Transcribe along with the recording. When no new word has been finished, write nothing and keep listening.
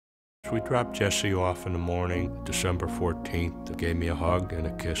We dropped Jesse off in the morning, December 14th. Gave me a hug and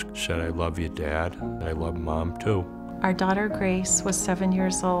a kiss, said, "I love you, Dad. I love Mom, too." Our daughter Grace was 7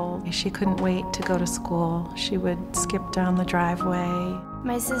 years old. She couldn't wait to go to school. She would skip down the driveway.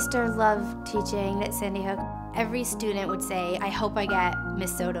 My sister loved teaching at Sandy Hook. Every student would say, "I hope I get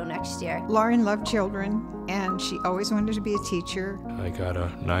Miss Soto next year." Lauren loved children, and she always wanted to be a teacher. I got a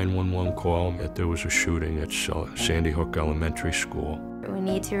 911 call that there was a shooting at Sandy Hook Elementary School. We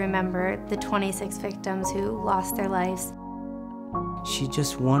need to remember the 26 victims who lost their lives. She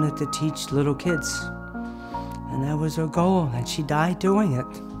just wanted to teach little kids, and that was her goal, and she died doing it.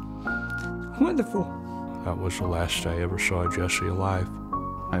 Wonderful. That was the last I ever saw Jesse alive.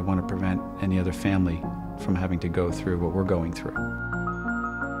 I want to prevent any other family from having to go through what we're going through.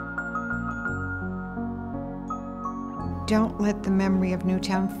 Don't let the memory of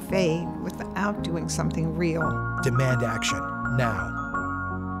Newtown fade without doing something real. Demand action, now.